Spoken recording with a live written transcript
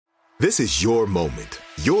This is your moment,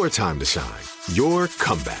 your time to shine, your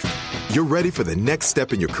comeback. You're ready for the next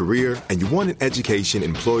step in your career, and you want an education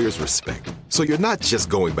employers respect. So you're not just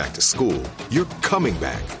going back to school, you're coming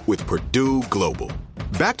back with Purdue Global.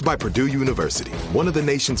 Backed by Purdue University, one of the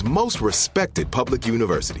nation's most respected public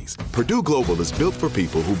universities, Purdue Global is built for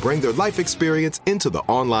people who bring their life experience into the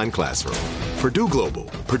online classroom. Purdue Global,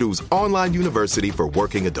 Purdue's online university for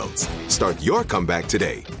working adults. Start your comeback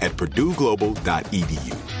today at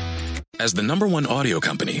purdueglobal.edu. As the #1 audio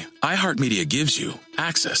company, iHeartMedia gives you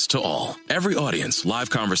access to all. Every audience,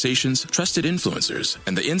 live conversations, trusted influencers,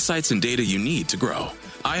 and the insights and data you need to grow.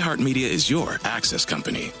 iHeartMedia is your access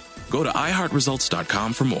company. Go to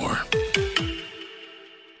iHeartResults.com for more.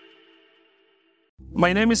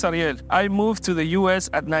 My name is Ariel. I moved to the U.S.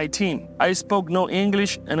 at 19. I spoke no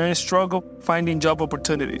English and I struggled finding job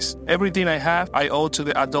opportunities. Everything I have, I owe to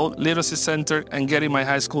the Adult Literacy Center and getting my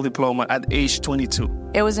high school diploma at age 22.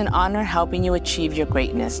 It was an honor helping you achieve your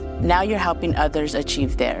greatness. Now you're helping others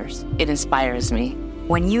achieve theirs. It inspires me.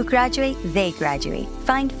 When you graduate, they graduate.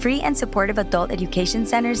 Find free and supportive adult education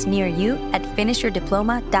centers near you at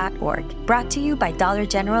finishyourdiploma.org. Brought to you by Dollar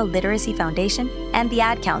General Literacy Foundation and the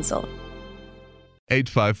Ad Council.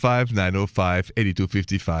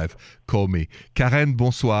 855-905-8255. Call me. Karen,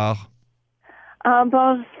 bonsoir.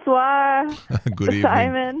 Bonsoir. Good evening.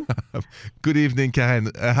 Simon. Good evening,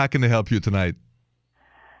 Karen. How can I help you tonight?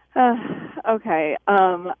 Okay.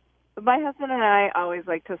 My husband and I always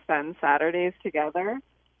like to spend Saturdays together.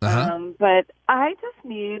 But I just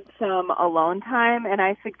need some alone time, and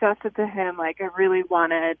I suggested to him, I really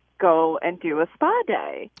want to go and do a spa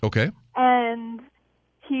day. Okay. And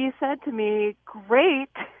he said to me, great,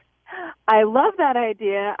 I love that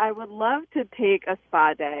idea. I would love to take a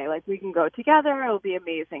spa day. We can go together. It'll be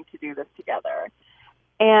amazing to do this together.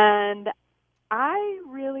 And I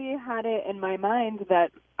really had it in my mind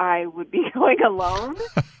that I would be going alone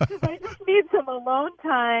because I just need some alone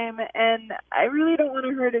time, and I really don't want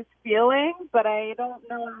to hurt his feelings, but I don't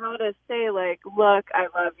know how to say, look, I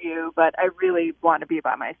love you, but I really want to be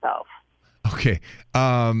by myself. Okay.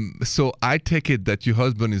 So I take it that your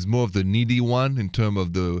husband is more of the needy one in terms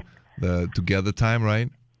of the together time, right?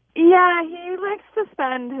 Yeah, he likes to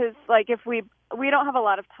spend his, if we don't have a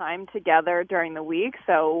lot of time together during the week,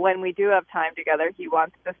 so when we do have time together, he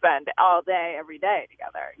wants to spend all day, every day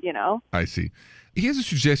together, I see. Here's a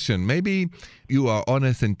suggestion. Maybe you are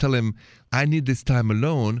honest and tell him, I need this time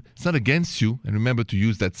alone. It's not against you. And remember to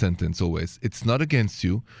use that sentence always. It's not against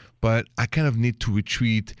you, but I kind of need to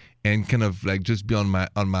retreat and kind of just be on my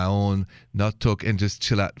own, not talk, and just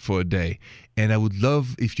chill out for a day. And I would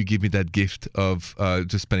love if you give me that gift of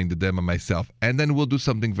just spending the day by myself. And then we'll do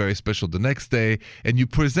something very special the next day. And you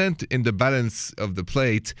present in the balance of the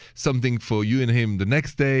plate something for you and him the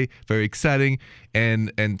next day, very exciting,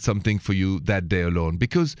 and something for you that day alone.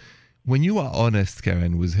 Because when you are honest,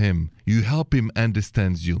 Karen, with him, you help him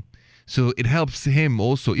understand you. So it helps him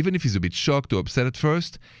also, even if he's a bit shocked or upset at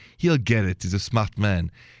first, he'll get it. He's a smart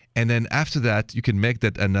man. And then after that, you can make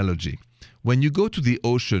that analogy. When you go to the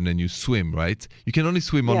ocean and you swim, right? You can only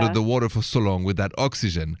swim under the water for so long with that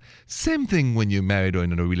oxygen. Same thing when you're married or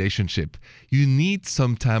in a relationship. You need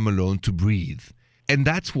some time alone to breathe. And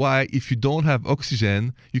that's why if you don't have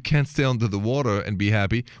oxygen, you can't stay under the water and be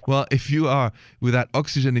happy. Well, if you are without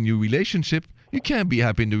oxygen in your relationship, you can't be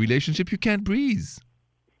happy in the relationship. You can't breathe.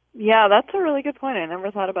 Yeah, that's a really good point. I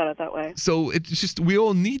never thought about it that way. So it's just, we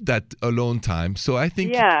all need that alone time. So I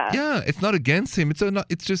think, it's not against him.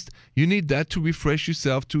 It's just, you need that to refresh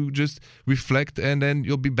yourself, to just reflect, and then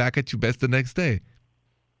you'll be back at your best the next day.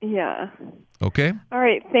 Yeah. Okay? All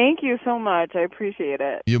right. Thank you so much. I appreciate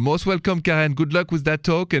it. You're most welcome, Karen. Good luck with that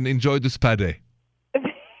talk and enjoy the spa day.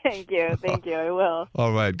 Thank you. Thank you. I will.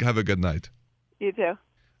 All right. Have a good night. You too.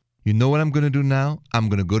 You know what I'm going to do now? I'm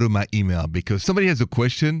going to go to my email because somebody has a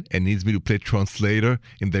question and needs me to play translator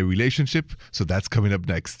in their relationship. So that's coming up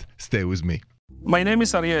next. Stay with me. My name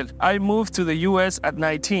is Ariel. I moved to the U.S. at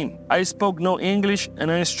 19. I spoke no English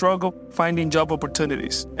and I struggled finding job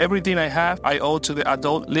opportunities. Everything I have, I owe to the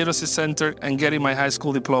Adult Literacy Center and getting my high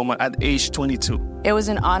school diploma at age 22. It was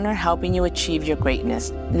an honor helping you achieve your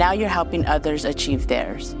greatness. Now you're helping others achieve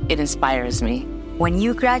theirs. It inspires me. When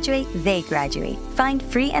you graduate, they graduate. Find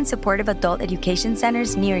free and supportive adult education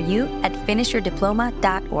centers near you at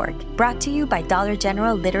finishyourdiploma.org. Brought to you by Dollar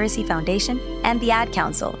General Literacy Foundation and the Ad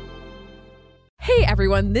Council. Hey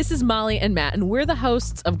everyone, this is Molly and Matt, and we're the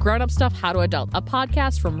hosts of Grown Up Stuff How to Adult, a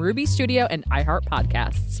podcast from Ruby Studio and iHeart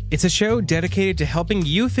Podcasts. It's a show dedicated to helping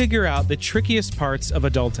you figure out the trickiest parts of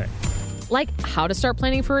adulting. like how to start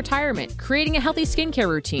planning for retirement, creating a healthy skincare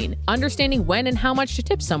routine, understanding when and how much to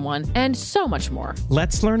tip someone, and so much more.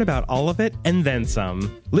 Let's learn about all of it and then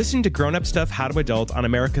some. Listen to Grown Up Stuff How to Adult on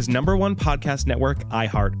America's #1 podcast network,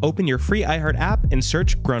 iHeart. Open your free iHeart app and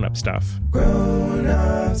search Grown Up Stuff. Grown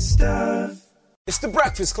Up Stuff. It's The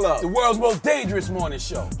Breakfast Club, the world's most dangerous morning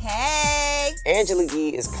show. Hey! Angela Yee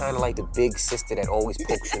is kind of like the big sister that always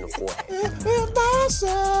pokes you in the forehead.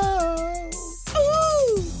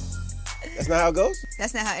 That's not how it goes?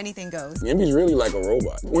 That's not how anything goes. Yemi's really like a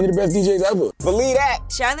robot. One of the best DJs ever. Believe that.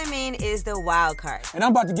 Charlamagne is the wild card. And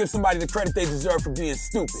I'm about to give somebody the credit they deserve for being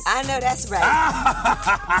stupid. I know that's right.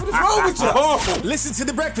 What is wrong with you? Oh. Listen to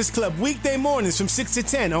The Breakfast Club weekday mornings from 6 to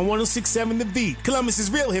 10 on 106.7 The Beat. Columbus's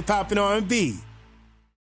real hip-hop and R&B.